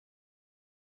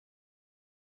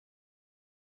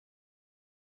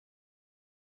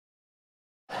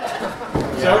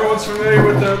So everyone's familiar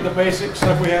with the basic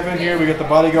stuff we have in here. We got the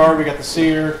bodyguard, we got the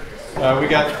seer, we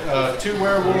got 2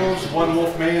 werewolves, 1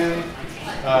 wolf man.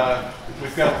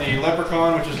 We've got the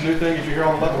leprechaun, which is a new thing. Did you hear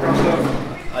all the leprechaun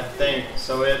stuff? I think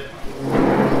so. It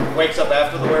wakes up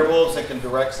after the werewolves. It can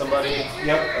direct somebody.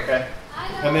 Yep. Okay.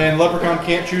 And then leprechaun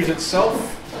can't choose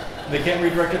itself. They can't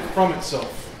redirect it from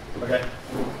itself. Okay.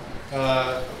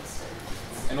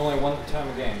 And only one time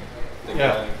a game.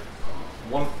 Yeah.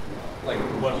 You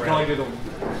can only do the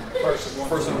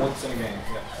person once in a game.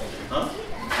 Yeah. Huh?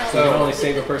 So you can only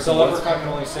save a person So once? leprechaun can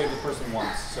only save the person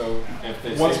once. So if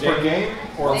they Once save per game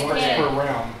or once per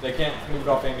round? They can't move it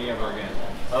off Amy ever again.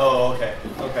 Oh, okay.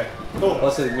 Okay. Cool.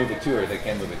 Unless they move it to her, they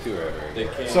can't move it to her ever. They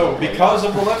can't. So because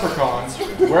of the leprechaun,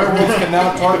 werewolves can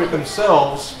now target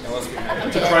themselves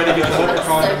to try to get the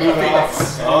leprechaun to move it off to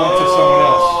someone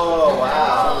else. Oh,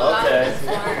 wow. Okay.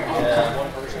 Yeah.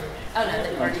 Oh, no,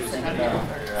 they already said no.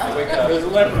 There's a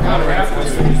leprechaun around with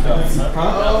stuff.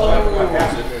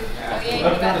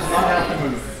 Leprechaun does not have to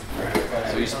move.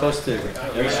 So you're supposed to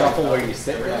reshuffle where you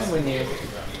sit down when you...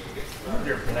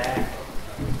 You're black.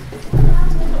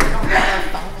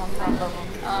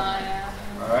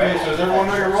 Alright, so does everyone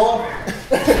know your role?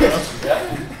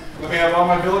 Let me have all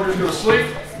my villagers go to sleep.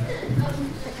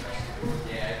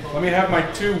 Let me have my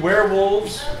 2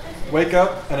 werewolves wake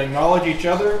up and acknowledge each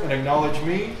other and acknowledge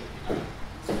me.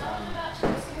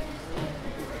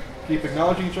 Keep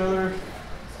acknowledging each other.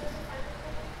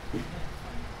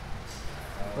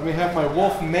 Let me have my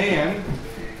wolf man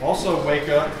also wake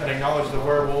up and acknowledge the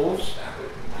werewolves.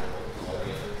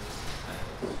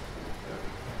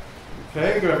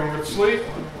 Okay, go everyone to sleep.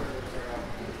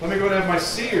 Let me go and have my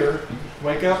seer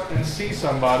wake up and see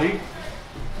somebody.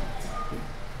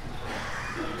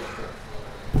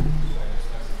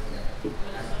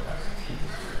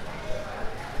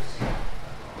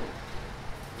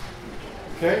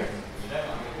 Okay.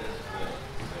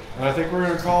 And I think we're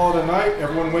going to call it a night.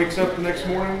 Everyone wakes up the next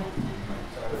morning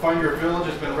to find your village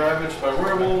has been ravaged by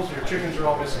werewolves and your chickens are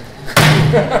all missing.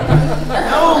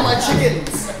 No, my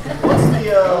chickens. What's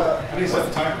the How do you set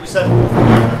the timer? You said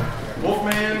Wolfman.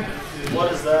 Wolfman.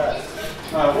 What is that?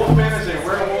 Wolfman is a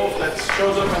werewolf that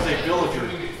shows up as a villager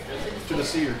to the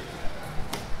seer.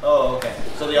 Oh, okay.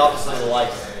 So the opposite of the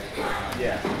light.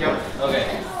 Yeah. Yep. Okay.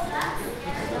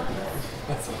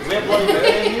 Do we have Bloody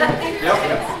Mary in here? Yep.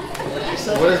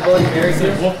 What does Bloody Mary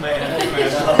do? Wolfman.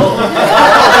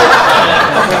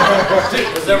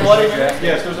 Is there Bloody Mary?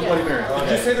 Yes, there's a Bloody Mary.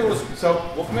 Did you say there was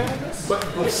Wolfman in this?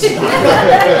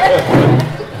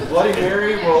 Bloody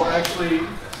Mary will actually,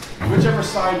 whichever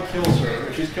side kills her,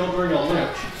 if she's killed during a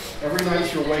lynch, every night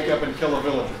she'll wake up and kill a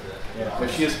villager. Yeah.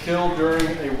 If she is killed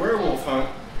during a werewolf hunt,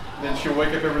 then she'll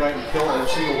wake up every night and kill a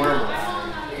single werewolf.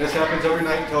 This happens every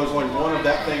night until there's only one of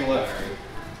that thing left.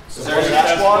 Is there a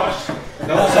Sasquatch?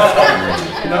 No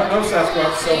Sasquatch. No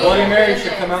Sasquatch. So Bloody Mary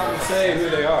should come out and say who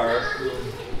they are.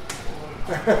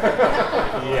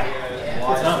 Yeah.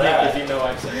 Why is that? Because you know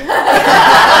I'd say it.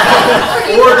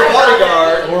 Or the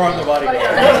bodyguard. Or on the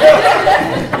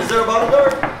bodyguard. Is there a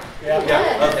bodyguard? Yeah.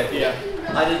 Yeah. Okay. Yeah.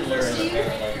 I didn't learn it.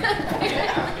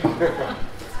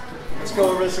 Let's go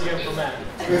over this again for Matt.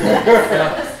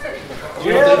 Do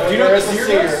you know there's a seer?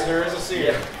 There is a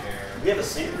seer. Yeah. We have a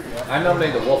seer. I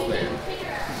nominate the Wolfman.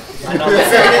 Who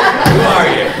are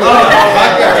you?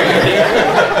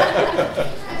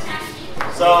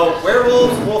 So,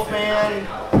 werewolves, wolfman,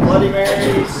 Bloody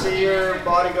Mary, seer,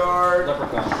 bodyguard,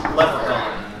 leprechaun.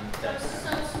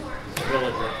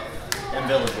 Villager. And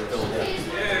villager.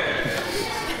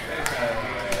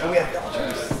 And we have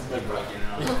villagers. Liberal.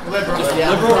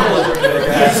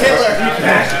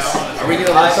 Are we going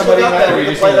to let somebody know or are we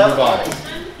just going to move on?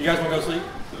 You guys want to go sleep?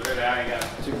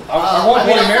 I want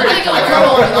Bloody Mary to come out. I kind of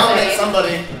want to nominate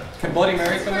somebody. Can Bloody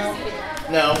Mary come out?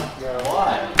 No.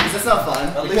 Why? Because that's not fun.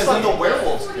 At least let the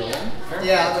werewolves kill him.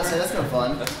 Yeah, I was going to say, that's no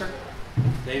fun. That's fair.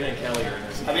 Dave and Kelly are in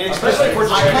this. I mean, especially if we're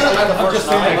just I'm first just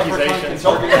saying night. accusations. Yeah,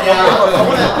 I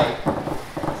want to...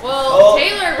 Well,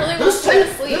 Taylor really wants to go to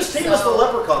sleep. Whose team was the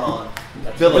leprechaun on?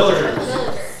 Villagers.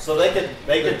 So they could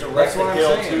direct That's the what I'm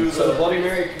kill saying. to So the Bloody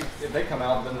Mary, if they come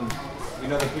out, then you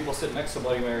know the people sitting next to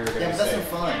Bloody Mary are going to Yeah, be but that's no safe.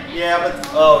 fun. Yeah, but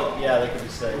yeah, they could be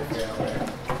safe. Yeah.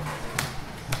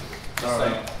 Just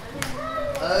saying.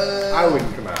 I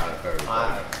wouldn't come out if I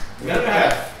was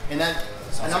And that,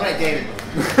 I nominate David.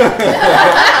 Okay.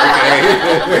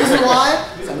 Reason why?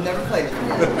 Because I've never played with him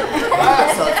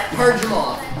yet. So purge him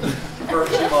off.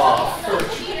 Purge him off.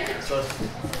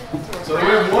 So we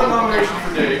have one nomination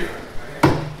for Dave.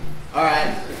 All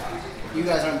right, you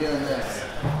guys aren't doing this,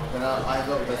 but I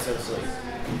vote with so sleep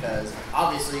because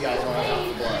obviously you guys want to have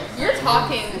the blood. You're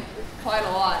talking Quite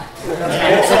a lot.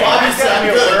 Obviously,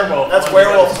 I'm good. werewolf. That's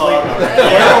werewolf talk.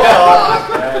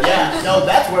 Yeah, no,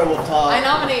 that's werewolf talk. I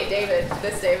nominate David.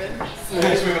 This David.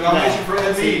 Next, we have a nomination for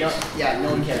Ed See, Meads. yeah, no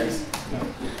one cares.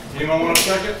 Anyone want a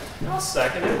second? I'll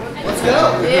second it. Let's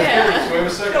go. Yeah. So we have a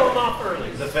second. Going off early.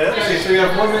 Defense? Okay, so you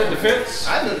have 1 minute defense. I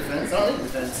have no defense. I don't need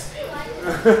defense.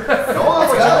 Go on,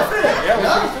 let's go.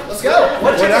 Yeah, let's go.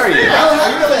 What are you? I don't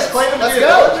have defense. Let's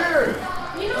go.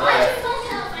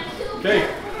 Okay,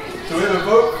 so we have a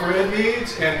vote for Ed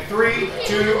Meads, and 3,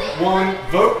 2, 1,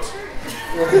 vote.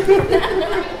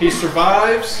 He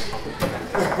survives.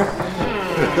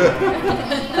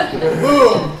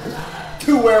 Boom.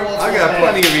 2 werewolves. I got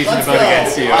plenty of reason to vote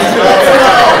against you.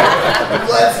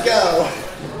 Let's go.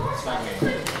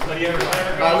 So do you ever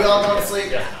Alright, we all going to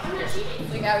sleep?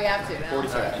 Like how we have to now. 40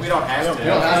 seconds. We don't have to. We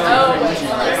don't have to. Oh, wait.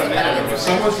 Well, If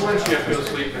someone's lynched, you have to go to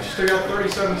sleep. You still got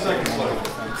 37 seconds left.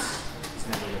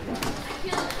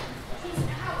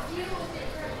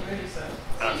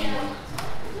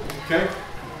 Okay,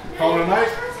 call it a night.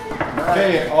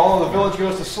 Okay, all of the village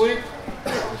goes to sleep.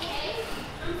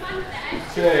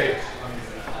 Okay,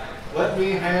 let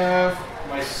me have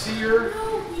my seer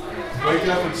wake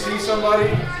up and see somebody.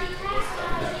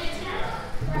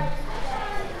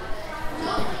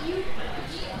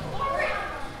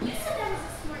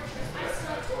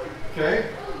 Okay,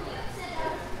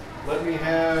 let me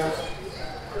have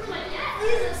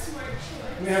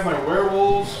my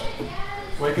werewolves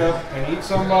wake up and eat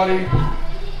somebody.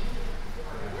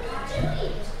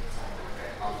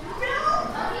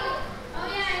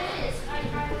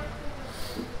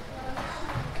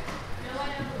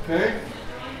 Okay.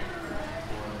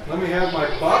 Let me have my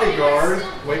bodyguard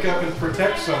wake up and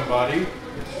protect somebody.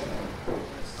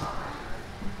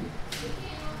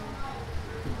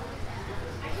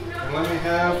 And let me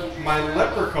have my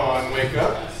leprechaun wake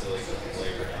up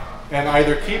and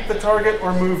either keep the target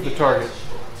or move the target.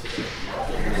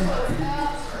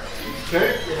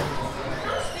 Okay.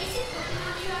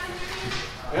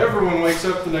 Everyone wakes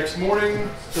up the next morning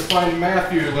to find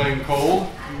Matthew laying cold.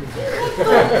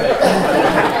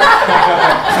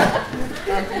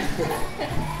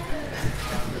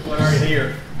 What are you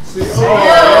here? See,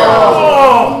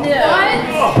 No.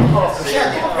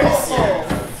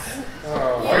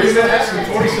 Are you next in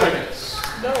 20 seconds?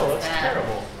 No, that's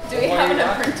terrible. Do we have an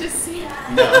apprentice here?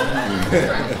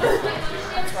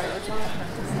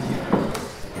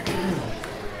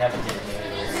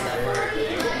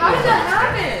 How did that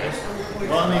happen?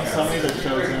 Well, I mean, somebody that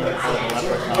shows him the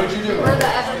leprechaun. What'd you do? Or the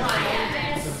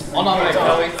Evermine? I'll nominate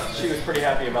Kelly. She was pretty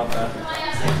happy about that.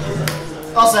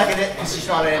 I'll second it. She's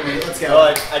not at me. Let's go.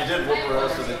 Well, I did whoop her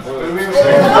ass with it. Do we have a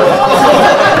second?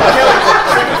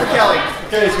 Second for Kelly.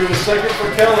 Okay, so we have a second for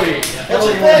Kelly.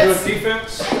 Kelly, you want to do a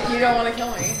defense? You don't want to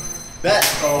kill me. Bet.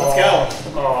 Let's go.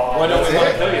 Why don't we want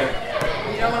to kill you?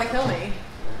 You don't want to kill me.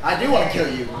 I do want to kill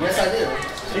you. Yes, I do.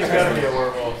 She's got to be a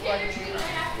werewolf.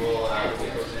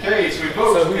 Okay, so we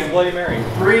vote. So who's Bloody Mary?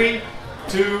 3,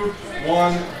 2,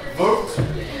 1, vote.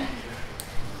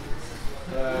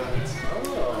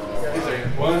 Is it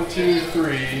 1, 2,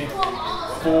 3,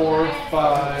 4,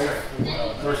 5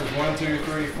 versus 1, 2,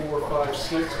 3, 4, 5,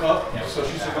 6 up. So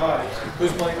she survives.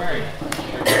 Who's Bloody Mary?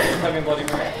 Who's having Bloody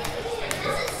Mary?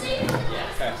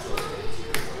 Okay.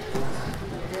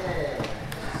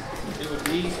 It would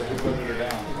be so who voted her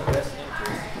down.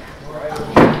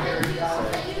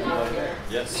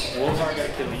 Yes. Wolves aren't going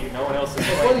to kill you. No one else is.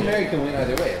 Bloody Mary can win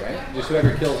either way, right? Just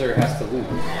whoever kills her has to lose,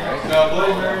 right? No,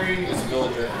 Bloody Mary It's a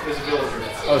villager. is a villager.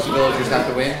 Oh, so villagers have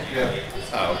to win? Yeah.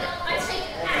 Oh, okay.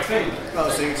 I think. Oh,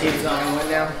 so your team's not going to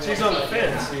win now? She's on the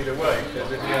fence either way,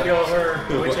 because if you kill her,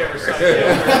 whichever side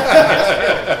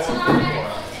kills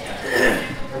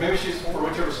her, Or maybe she's for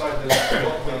whichever side the left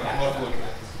looking at.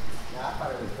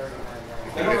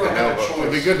 They don't really have a choice.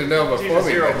 It'd be good to know she's before a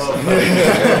we zero get vote. some.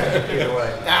 Either way.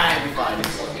 Nah, it'd be fine.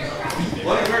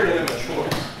 Bloody Mary didn't have a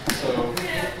choice. So.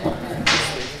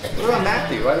 What about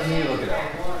Matthew? Why doesn't he look it up?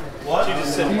 What? She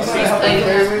just said,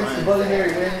 The Bloody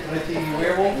Mary win with the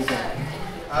werewolves?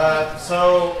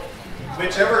 So,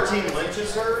 whichever team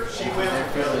lynches her, she wins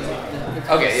with the other team.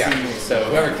 Okay, yeah. So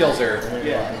whoever kills her,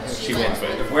 she wins. But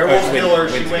If werewolves kill her,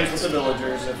 she wins with the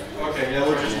villagers. If Okay, yeah,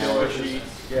 villagers kill her, she...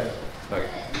 Okay.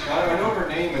 I know her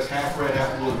name is half red,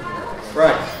 half blue.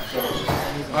 Right. So,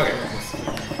 Okay.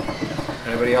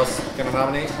 Anybody else gonna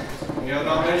nominate? any other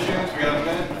nominations? We got a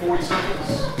minute and 40 seconds.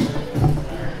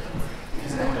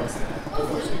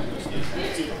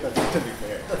 To be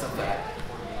fair, that's a fact.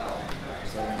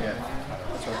 So, yeah.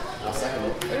 I'll second it.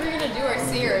 What are we going to do? Our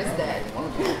seer is dead.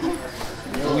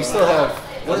 Well, we still have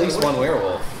at least one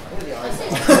werewolf.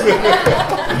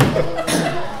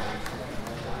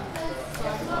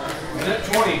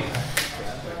 20.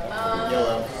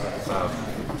 Yellow.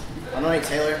 I'm not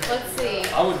Taylor. Let's see.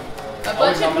 I would A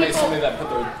bunch of nominate people. somebody that put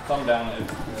their thumb down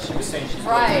if she was saying she's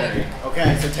Right. married.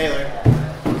 Okay, so Taylor.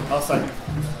 I'll second.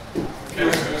 Okay,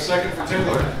 let's do a second for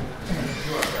Taylor.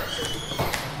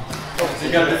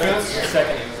 You got a defense?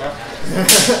 Second.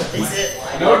 He's it.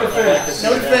 No defense.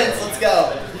 No defense. Let's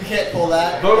go. You can't pull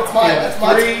that. Vote That's mine. in That's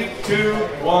mine. 3, 2,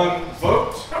 1,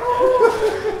 vote.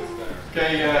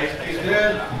 Okay, he's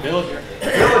dead. Villager.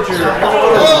 Villager.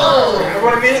 Oh!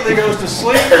 Everyone immediately goes to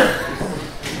sleep.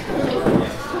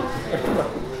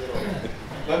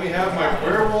 Let me have my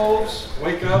werewolves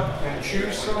wake up and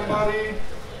choose somebody.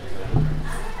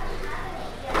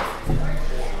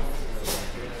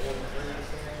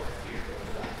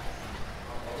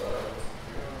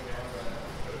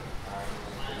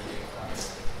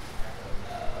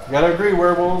 You gotta agree,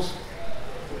 werewolves.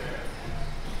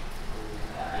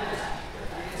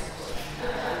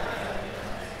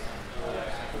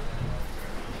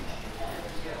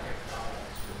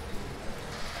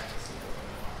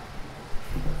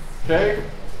 Okay.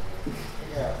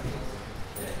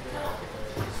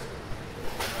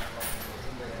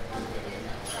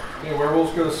 Okay,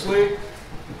 werewolves go to sleep.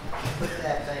 Put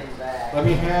that thing back. Let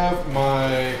me have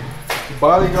my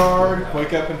bodyguard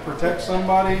wake up and protect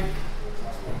somebody.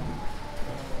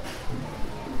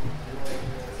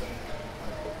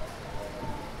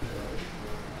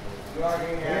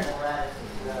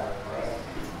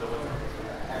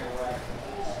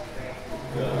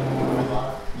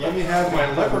 Let me have my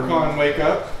leprechaun wake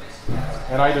up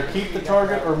and either keep the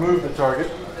target or move the target.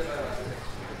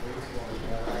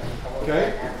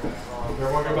 Okay.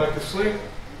 Everyone go back to sleep.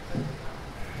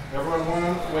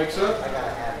 Everyone wakes up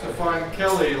to find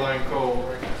Kelly lying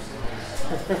cold.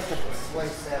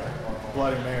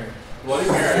 Bloody Mary. Bloody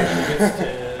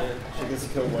Mary. She gets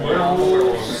to kill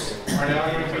Werewolves are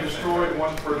now going to be destroyed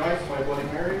one per night by Bloody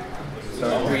Mary.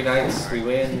 So 3 nights we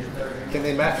win. Can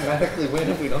they mathematically win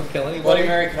if we don't kill anybody? Bloody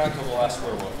Mary cannot kill the last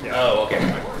werewolf. Oh, okay.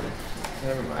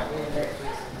 Never mind.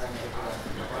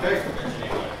 Okay.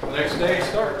 The next day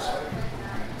starts.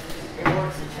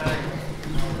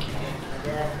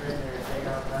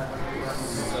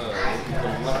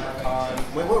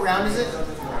 Wait, what round is it?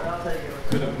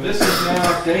 This is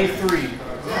now day 3.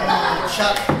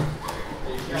 Chuck.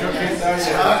 Chuck can't die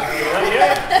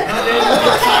yet.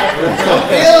 I'm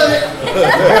feeling it.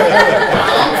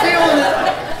 I'm feeling it.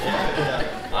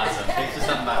 Awesome. Thanks for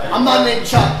something about I'm not named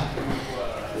Chuck.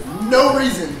 No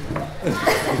reason. So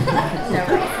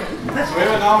we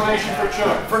have a nomination for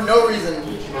Chuck. For no reason.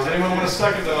 Does anyone want a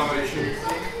second nomination?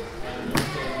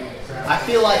 I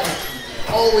feel like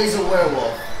always a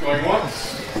werewolf. Going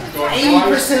once? Going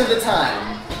 80% of the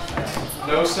time. twice?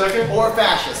 No second? Or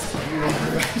fascist.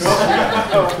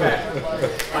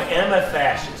 I am a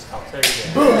fascist, I'll tell you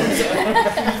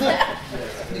that.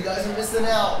 You guys are missing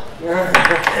out.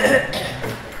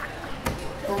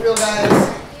 For real, guys.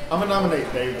 I'm gonna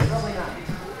nominate David.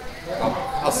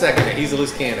 I'll second it. He's a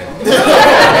loose cannon.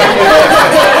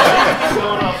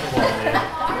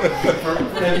 For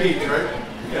Ed Meads, right?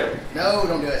 Okay. No,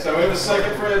 don't do it. So we have a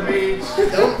second for Ed Meads.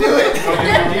 Don't do it. I'll do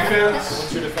your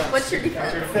defense. What's your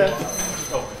defense?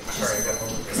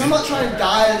 Because I'm not trying to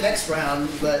die the next round,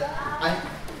 but I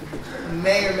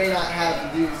may or may not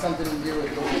have to do something to do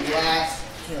with the last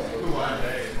kill.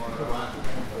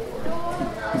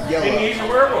 Maybe he's Yellow. a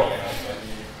werewolf.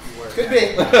 Could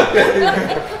be.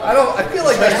 I feel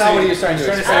like that's not what he was trying to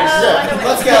say.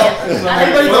 Let's go.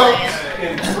 Everybody vote.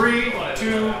 In 3,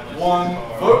 2, 1,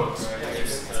 vote.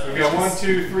 We've got 1,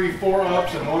 2, 3, 4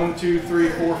 ups and 1, 2, 3,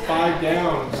 4, 5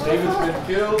 downs. David's been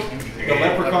killed. The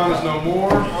leprechaun is no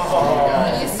more.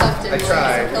 You stuffed him. I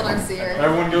tried. Killed our seer.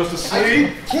 Everyone goes to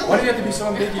sleep. Kill Why do him. you have to be so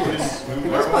ambiguous?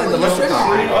 Everyone goes to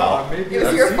sleep. It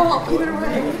was your fault either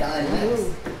way. Die next.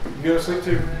 You go to sleep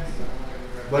too.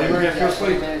 Bloody Mary has to go to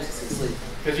sleep. Sleep.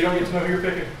 Because you don't get to know who you're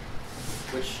picking.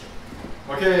 Which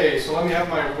Okay, so let me have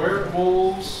my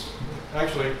werewolves.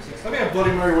 Actually, let me have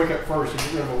Bloody Mary wake up first and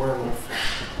get rid of a werewolf.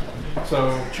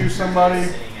 So choose somebody.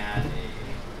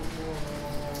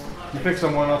 You pick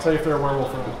someone, I'll tell you if they're a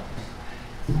werewolf or not.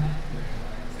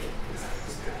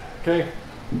 Okay.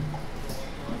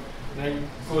 Now you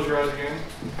close your eyes again.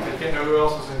 I can't know who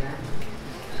else is in here.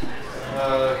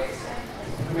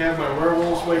 Let me have my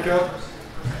werewolves wake up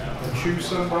and choose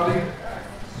somebody.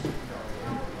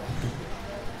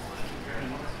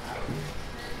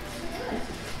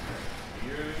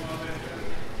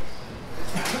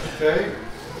 Okay.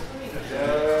 I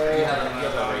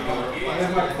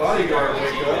have my bodyguard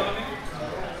wake up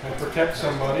and protect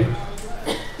somebody.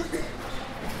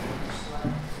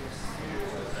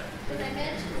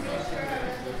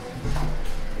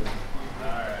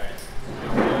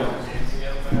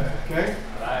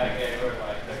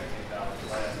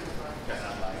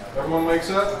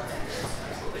 wakes up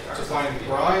to find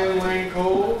Brian Lane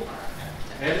Cole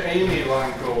and Amy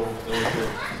Lane Cole.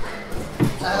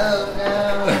 Oh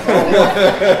no.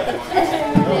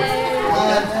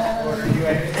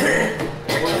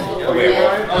 Oh, wait,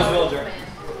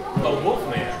 A wolf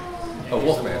man. a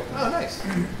wolf man. Oh, nice.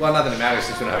 Well, not that it matters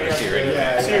since we don't have a seer anyway.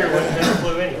 Yeah, Seer wouldn't have been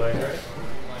blue anyway, right?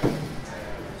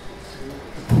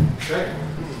 Okay.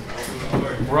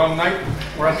 We're on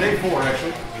day 4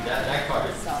 actually.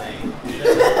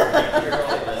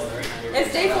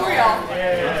 It's day 4, y'all.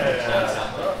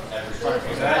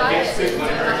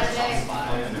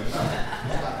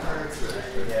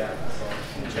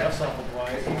 Jeff's awful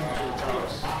quiet.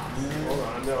 Hold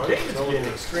on, no. David's been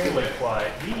extremely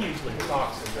quiet. He usually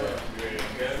talks in the.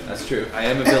 That's true. I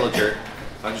am a villager.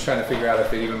 I'm just trying to figure out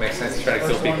if it even makes sense to try to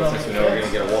kill people since we know we're going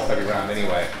to get a wolf every round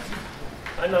anyway.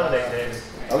 I nominate David.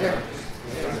 Okay.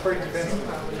 Well,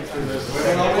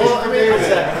 I mean,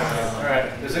 alright.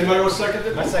 Does anybody want to second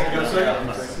it? I second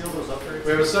it.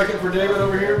 We have a second for David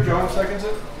over here. John seconds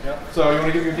it. Yep. So you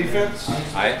want to give your defense?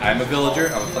 I'm a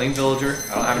villager. I'm a plain villager.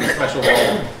 I don't have any special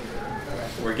role.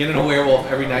 We're getting a werewolf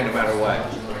every night no matter what.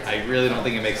 I really don't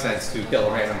think it makes sense to kill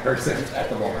a random person at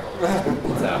the moment.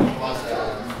 So.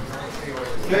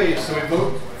 Okay, so we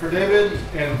vote for David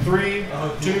in 3,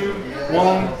 2,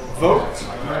 1, vote.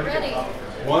 We're ready.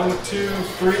 1, 2,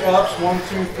 3 ups, 1,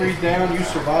 2, 3 down. You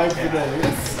survived the day.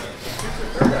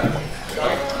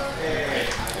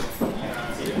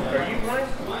 Are you playing?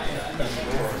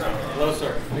 Hello,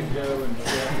 sir. Big Joe and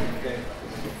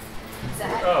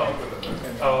Zach. Oh,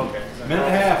 okay. Minute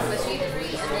and a half. Was she 3 and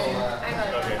then I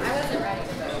voted. I wasn't ready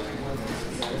to vote.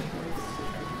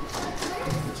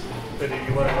 So did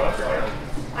you want to go up or?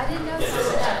 I didn't know this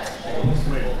was that.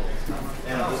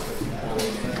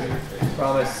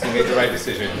 Promise, you made the right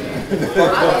decision.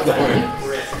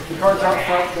 The cards out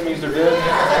front, that means they're dead.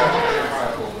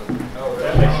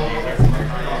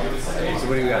 So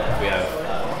what do we got? We have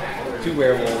 2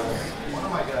 werewolves,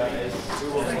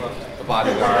 a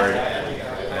bodyguard,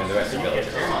 and the rest of the village.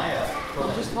 Go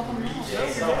to sleep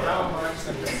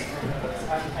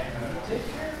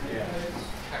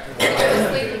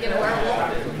and get a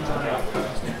werewolf.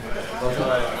 So we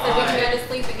can go to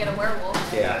sleep and get a werewolf.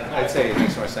 Yeah, I'd say it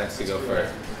makes more sense to go for.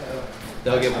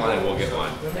 They'll get one and we'll get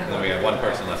one. And then we have one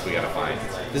person left we gotta find.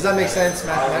 Does that make sense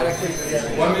mathematically?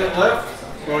 1 minute left.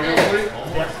 Going to go to sleep?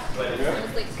 Go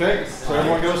to sleep. Okay, so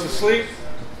everyone goes to sleep.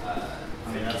 Let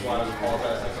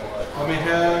me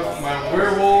have my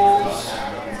werewolves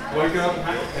wake up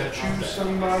and choose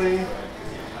somebody.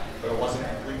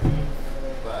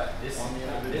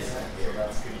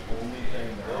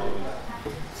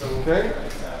 Okay.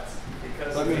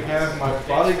 Let me have my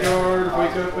bodyguard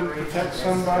wake up and protect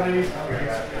somebody.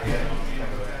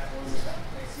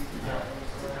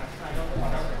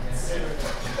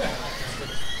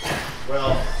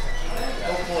 Well,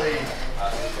 hopefully.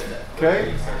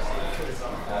 Okay.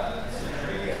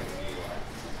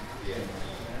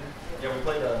 Yeah, we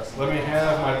played a. Let me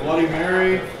have my Bloody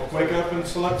Mary wake up and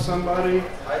select somebody.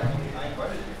 I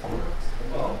invited you for it.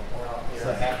 Oh, does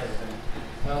that happen?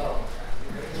 Oh.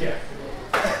 Yeah.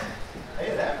 Hey,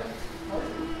 it happened.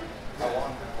 I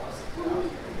won.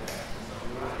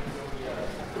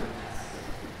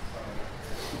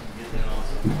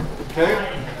 Okay.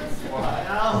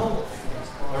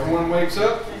 Everyone wakes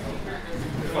up.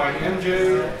 Find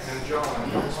MJ and John,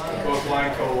 both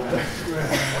blindfolded.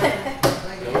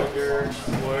 Villager,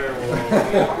 werewolf.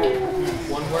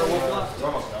 One werewolf left? It's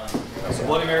almost done. So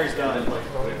Bloody Mary's done.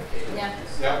 Yeah.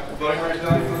 Yeah, Bloody Mary's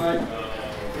done for the night.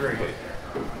 3.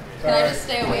 Can I just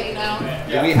stay awake now?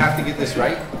 Do we have to get this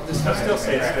right this I time? still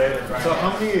say it's David. So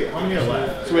how many are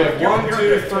left? So we have 1,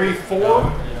 2, 3,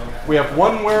 4. We have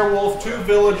 1 werewolf, 2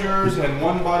 villagers, and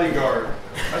 1 bodyguard.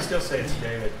 I still say it's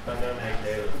David. I nominate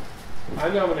David. I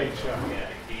nominate Chuck.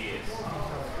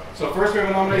 So first we have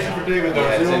a nomination for David. Though.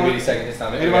 Yeah, Does does anyone anybody want- second this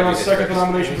time? Anybody want to second the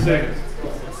nomination for David?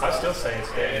 I still say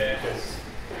it's David because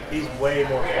he's way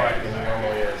more quiet than he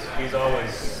normally is. He's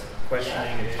always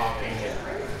questioning and talking, and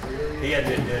he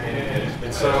hadn't done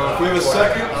anything. So if we have a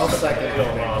second. I'll second it.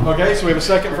 Okay, so we have a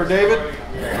second for David.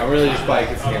 I'm really just bike.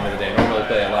 It's the end of the day. I don't really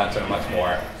play a lot, so I'm much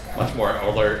more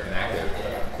alert and active.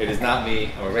 It is not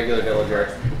me. I'm a regular villager,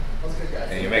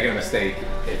 and you're making a mistake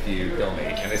if you kill me.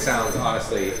 And it sounds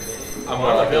honestly, I'm more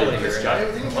Well, the likely to villager's hear got it.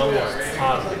 almost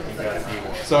positive you got to deal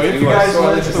with. So if You you are guys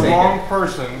sorely lynch the mistaken. wrong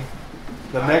person,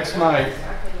 the next night.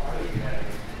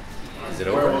 Is it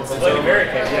over? Bloody Mary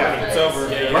can't do anything. It's over.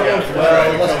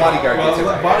 Well, unless bodyguard gets it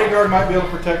Well, right. bodyguard might be able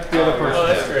to protect the other person. Oh,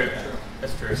 that's true.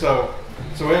 That's true. So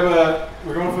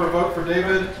we're going for a vote for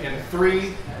David in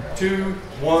 3, 2,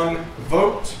 1,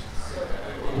 vote.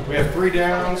 We have 3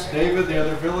 downs. David, the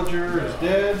other villager, is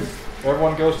dead.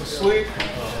 Everyone goes to sleep.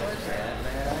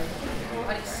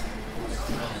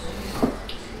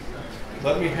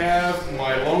 Let me have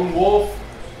my lone wolf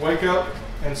wake up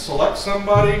and select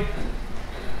somebody.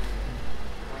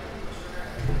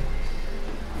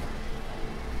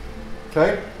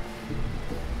 Okay.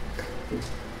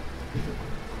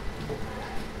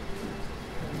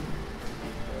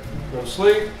 Go to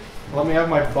sleep. Let me have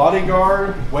my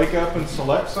bodyguard wake up and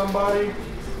select somebody.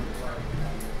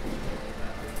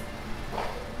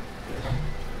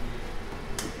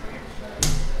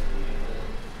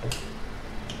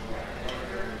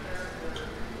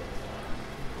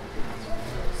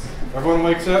 Everyone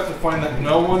wakes up to find that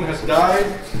no one has died.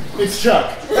 It's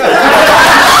Chuck.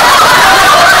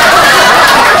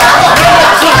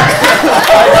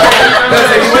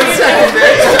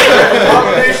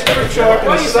 Nomination for Chuck.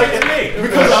 Why are you saying to me?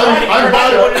 Because I'm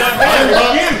bodyguard and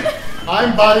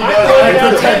I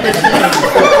protect the king.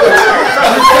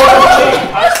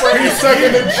 He's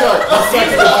seconded Chuck. I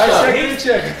seconded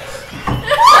Chuck.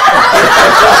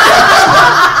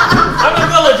 I'm a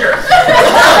villager.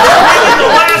 I'm the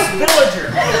last villager.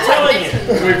 I'm telling you.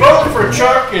 We vote for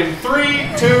Chuck in 3,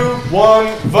 2,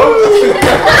 1, vote.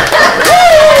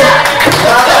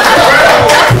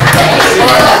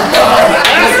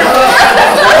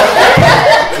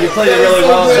 You played it really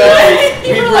well.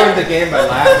 We ruined the game by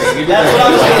laughing. We did That's what I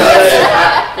was going to say.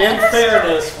 In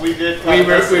fairness, we did. We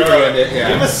ruined it.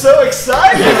 Yeah. He was so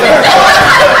excited.